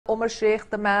Omar Sheikh,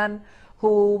 the man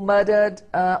who murdered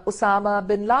Osama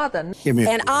Bin Laden.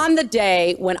 And on the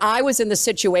day when I was in the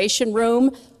Situation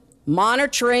Room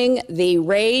monitoring the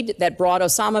raid that brought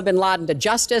Osama Bin Laden to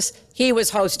justice, he was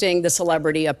hosting the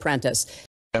Celebrity Apprentice.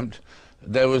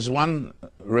 There was one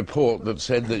report that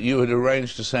said that you had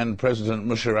arranged to send President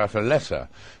Musharraf a letter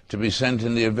to be sent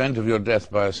in the event of your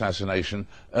death by assassination,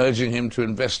 urging him to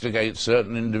investigate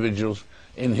certain individuals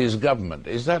in his government.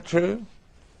 Is that true?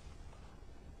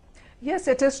 Yes,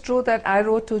 it is true that I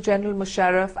wrote to General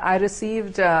Musharraf. I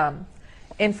received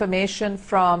information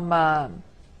from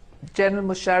General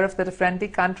Musharraf that a friendly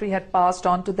country had passed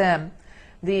on to them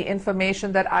the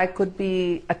information that I could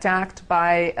be attacked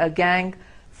by a gang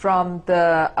from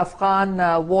the Afghan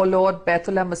warlord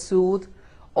Baitullah Masood,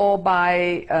 or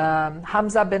by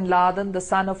Hamza bin Laden, the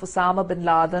son of Osama bin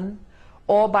Laden,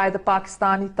 or by the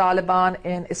Pakistani Taliban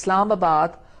in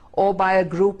Islamabad, or by a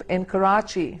group in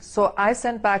Karachi. So I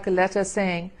sent back a letter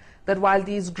saying that while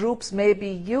these groups may be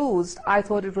used, I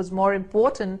thought it was more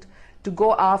important to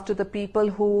go after the people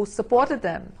who supported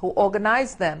them, who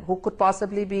organized them, who could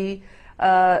possibly be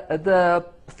the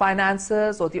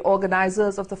financiers or the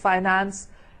organizers of the finance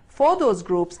for those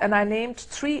groups. And I named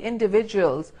 3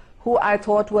 individuals who I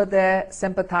thought were their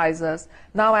sympathizers.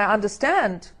 Now I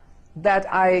understand that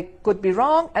I could be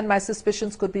wrong and my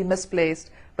suspicions could be misplaced,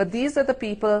 but these are the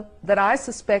people that I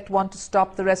suspect want to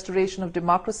stop the restoration of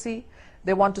democracy.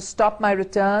 They want to stop my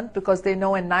return because they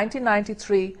know in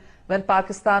 1993, when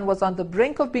Pakistan was on the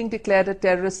brink of being declared a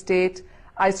terrorist state,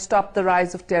 I stopped the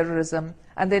rise of terrorism,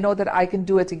 and they know that I can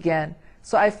do it again.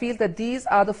 So I feel that these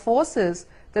are the forces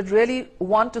that really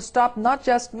want to stop not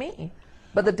just me,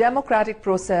 but the democratic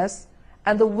process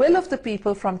and the will of the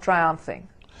people from triumphing.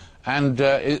 And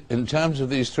in terms of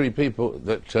these 3 people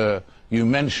that you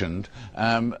mentioned,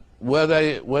 were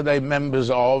they members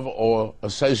of or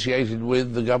associated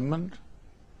with the government?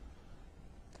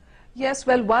 Yes,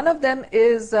 well, one of them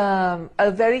is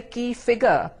a very key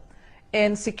figure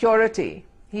in security.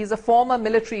 He's a former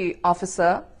military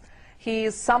officer. He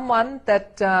is someone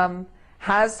that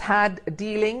has had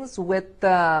dealings with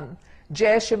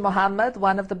Jaish-e-Mohammed,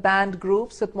 one of the banned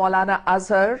groups, with Maulana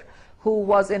Azhar, who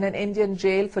was in an Indian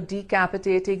jail for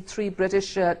decapitating 3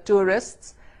 British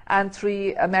tourists and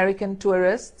 3 American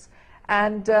tourists.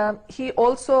 And he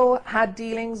also had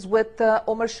dealings with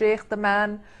Omar Sheikh, the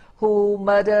man who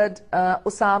murdered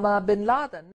Osama Bin Laden.